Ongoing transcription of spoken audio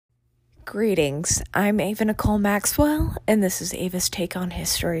Greetings, I'm Ava Nicole Maxwell, and this is Ava's Take on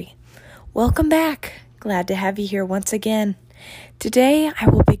History. Welcome back. Glad to have you here once again. Today, I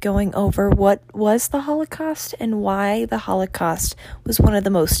will be going over what was the Holocaust and why the Holocaust was one of the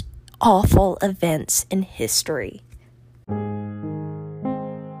most awful events in history.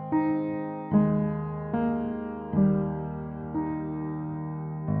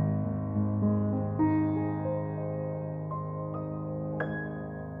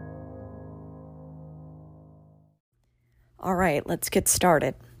 All right, let's get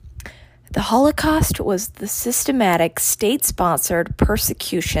started. The Holocaust was the systematic, state-sponsored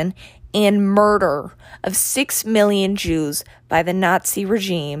persecution and murder of 6 million Jews by the Nazi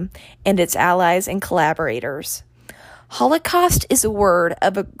regime and its allies and collaborators. Holocaust is a word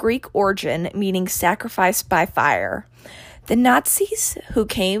of a Greek origin meaning sacrifice by fire. The Nazis, who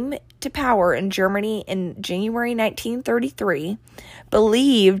came to power in Germany in January 1933,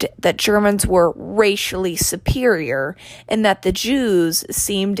 believed that Germans were racially superior and that the Jews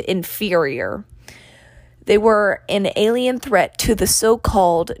seemed inferior. They were an alien threat to the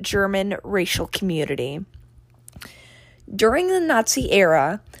so-called German racial community. During the Nazi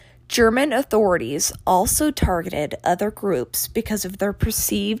era, German authorities also targeted other groups because of their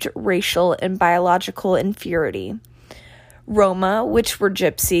perceived racial and biological inferiority. Roma, which were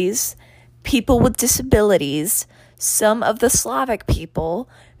gypsies, people with disabilities, some of the Slavic people,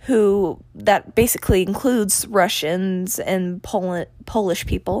 that basically includes Russians and Polish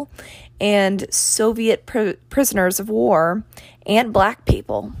people, and Soviet prisoners of war, and black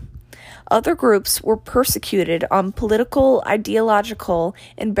people. Other groups were persecuted on political, ideological,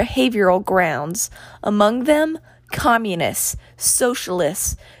 and behavioral grounds, among them communists,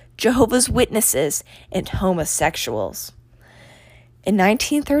 socialists, Jehovah's Witnesses, and homosexuals. In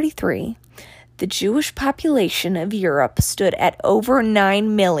 1933, the Jewish population of Europe stood at over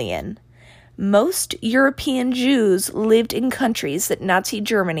 9 million. Most European Jews lived in countries that Nazi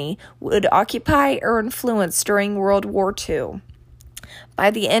Germany would occupy or influence during World War II.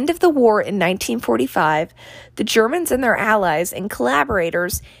 By the end of the war in 1945, the Germans and their allies and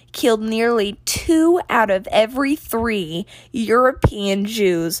collaborators killed nearly 2 out of every 3 European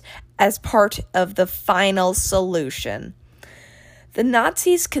Jews as part of the final solution. The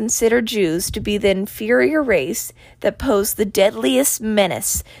Nazis considered Jews to be the inferior race that posed the deadliest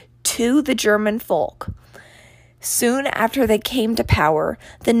menace to the German folk. Soon after they came to power,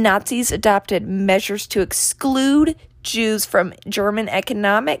 the Nazis adopted measures to exclude Jews from German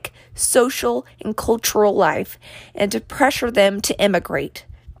economic, social, and cultural life, and to pressure them to immigrate.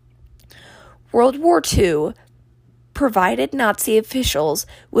 World War II provided Nazi officials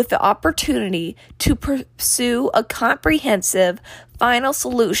with the opportunity to pursue a comprehensive final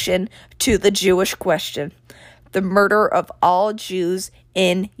solution to the Jewish question: the murder of all Jews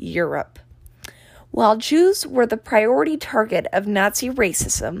in Europe. While Jews were the priority target of Nazi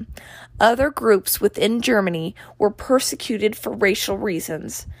racism, other groups within Germany were persecuted for racial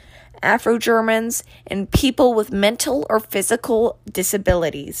reasons: Afro-Germans and people with mental or physical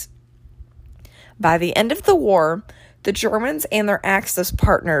disabilities. By the end of the war, the Germans and their Axis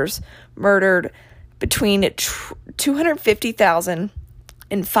partners murdered between 250,000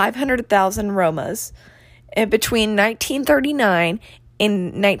 and 500,000 Romas, and between 1939 and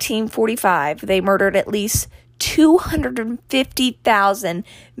 1945, they murdered at least 250,000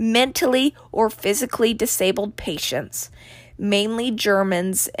 mentally or physically disabled patients, mainly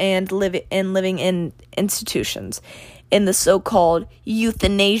Germans and living in institutions, in the so-called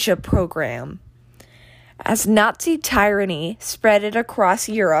euthanasia program. As Nazi tyranny spread it across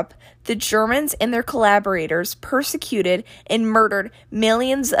Europe, the Germans and their collaborators persecuted and murdered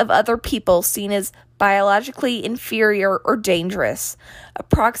millions of other people seen as biologically inferior or dangerous.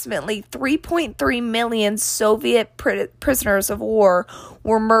 Approximately 3.3 million Soviet prisoners of war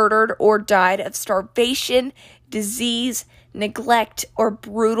were murdered or died of starvation, disease, neglect, or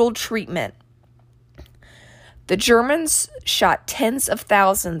brutal treatment. The Germans shot tens of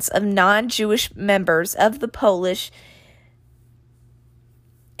thousands of non-Jewish members of the Polish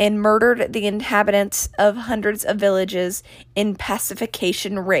and murdered the inhabitants of hundreds of villages in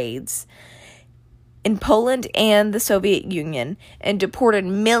pacification raids in Poland and the Soviet Union, and deported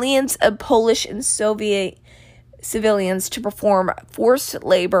millions of Polish and Soviet civilians to perform forced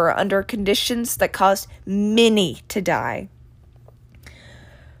labor under conditions that caused many to die.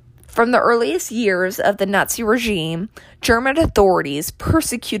 From the earliest years of the Nazi regime, German authorities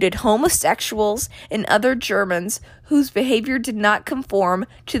persecuted homosexuals and other Germans whose behavior did not conform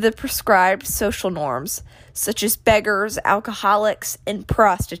to the prescribed social norms, such as beggars, alcoholics, and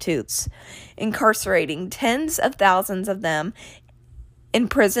prostitutes, incarcerating tens of thousands of them in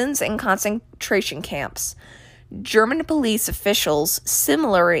prisons and concentration camps. German police officials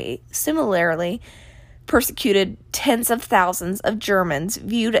similarly persecuted tens of thousands of Germans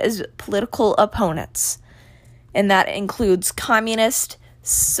viewed as political opponents, and that includes communists,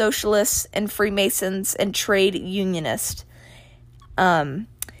 socialists, and Freemasons and trade unionists.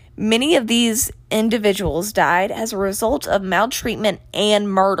 Many of these individuals died as a result of maltreatment and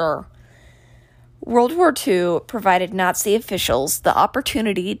murder. World War II provided Nazi officials the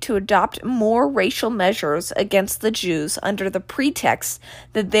opportunity to adopt more racial measures against the Jews under the pretext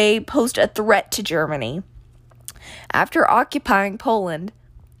that they posed a threat to Germany. After occupying Poland,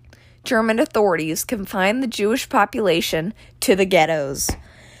 German authorities confined the Jewish population to the ghettos,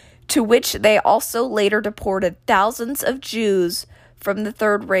 to which they also later deported thousands of Jews from the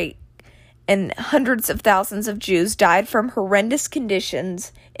Third Reich, and hundreds of thousands of Jews died from horrendous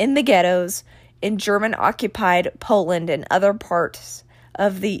conditions in the ghettos in German-occupied Poland and other parts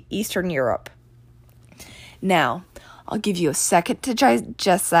of the Eastern Europe. Now, I'll give you a second to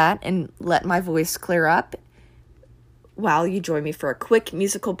digest that and let my voice clear up while you join me for a quick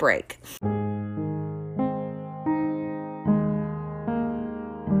musical break.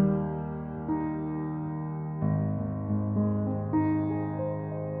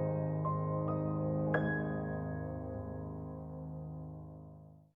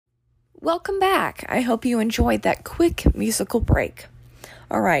 Welcome back. I hope you enjoyed that quick musical break.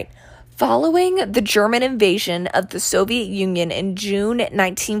 All right. Following the German invasion of the Soviet Union in June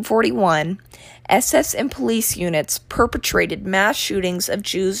 1941, SS and police units perpetrated mass shootings of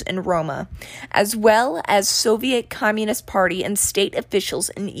Jews and Roma, as well as Soviet Communist Party and state officials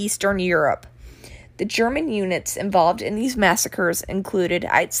in Eastern Europe. The German units involved in these massacres included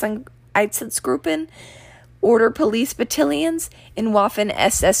Einsatzgruppen, Order Police Battalions, and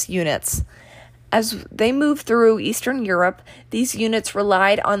Waffen-SS units. As they moved through Eastern Europe, these units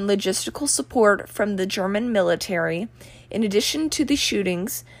relied on logistical support from the German military. In addition to the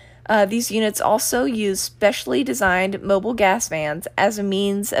shootings, these units also used specially designed mobile gas vans as a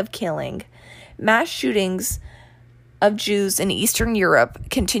means of killing. Mass shootings of Jews in Eastern Europe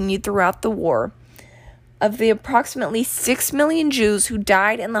continued throughout the war. Of the approximately 6 million Jews who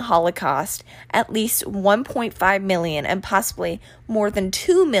died in the Holocaust, at least 1.5 million and possibly more than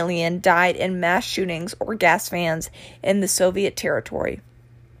 2 million died in mass shootings or gas vans in the Soviet territory.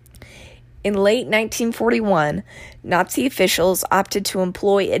 In late 1941, Nazi officials opted to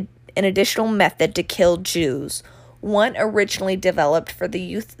employ an additional method to kill Jews, one originally developed for the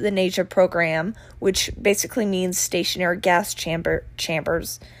euthanasia program, which basically means stationary gas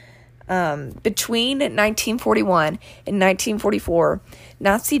chambers. Between 1941 and 1944,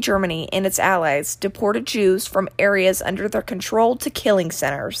 Nazi Germany and its allies deported Jews from areas under their control to killing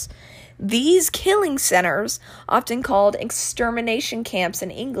centers. These killing centers, often called extermination camps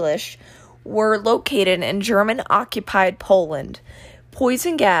in English, were located in German-occupied Poland.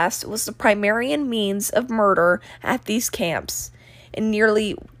 Poison gas was the primary means of murder at these camps, and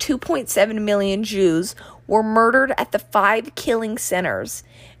nearly 2.7 million Jews were murdered at the 5 killing centers.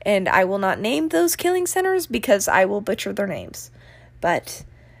 And I will not name those killing centers because I will butcher their names. But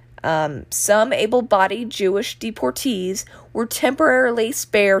some able-bodied Jewish deportees were temporarily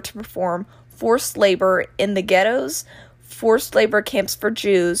spared to perform forced labor in the ghettos, forced labor camps for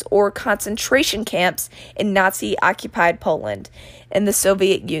Jews, or concentration camps in Nazi-occupied Poland and the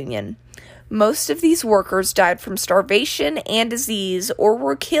Soviet Union. Most of these workers died from starvation and disease or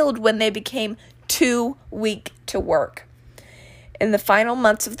were killed when they became too weak to work. In the final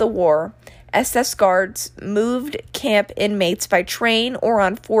months of the war, SS guards moved camp inmates by train or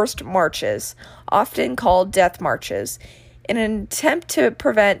on forced marches, often called death marches, in an attempt to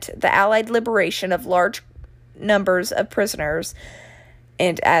prevent the Allied liberation of large numbers of prisoners.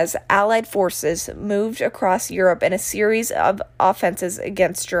 And as Allied forces moved across Europe in a series of offenses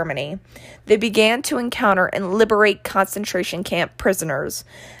against Germany, they began to encounter and liberate concentration camp prisoners,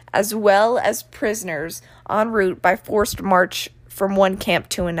 as well as prisoners en route by forced march from one camp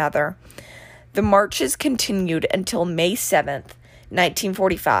to another. The marches continued until May 7th,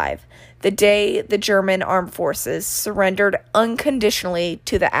 1945, the day the German armed forces surrendered unconditionally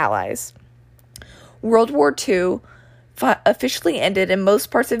to the Allies. World War II officially ended in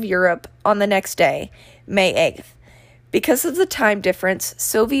most parts of Europe on the next day, May 8th. Because of the time difference,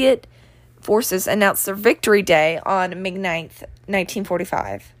 Soviet forces announced their Victory Day on May 9th,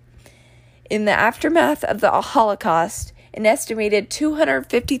 1945. In the aftermath of the Holocaust, an estimated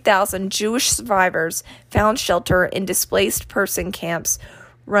 250,000 Jewish survivors found shelter in displaced person camps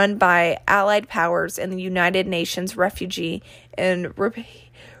run by Allied powers and the United Nations Refugee and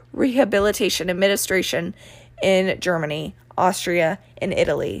Rehabilitation Administration in Germany, Austria, and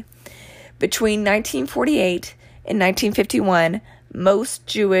Italy. Between 1948 and 1951, most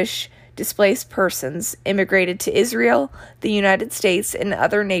Jewish displaced persons immigrated to Israel, the United States, and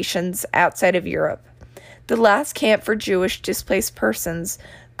other nations outside of Europe. The last camp for Jewish displaced persons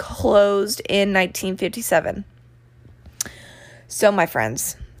closed in 1957. So, my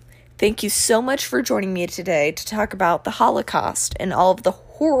friends, thank you so much for joining me today to talk about the Holocaust and all of the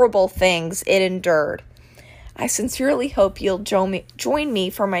horrible things it endured. I sincerely hope you'll join me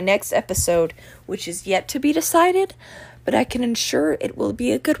for my next episode, which is yet to be decided, but I can ensure it will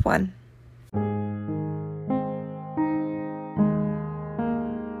be a good one.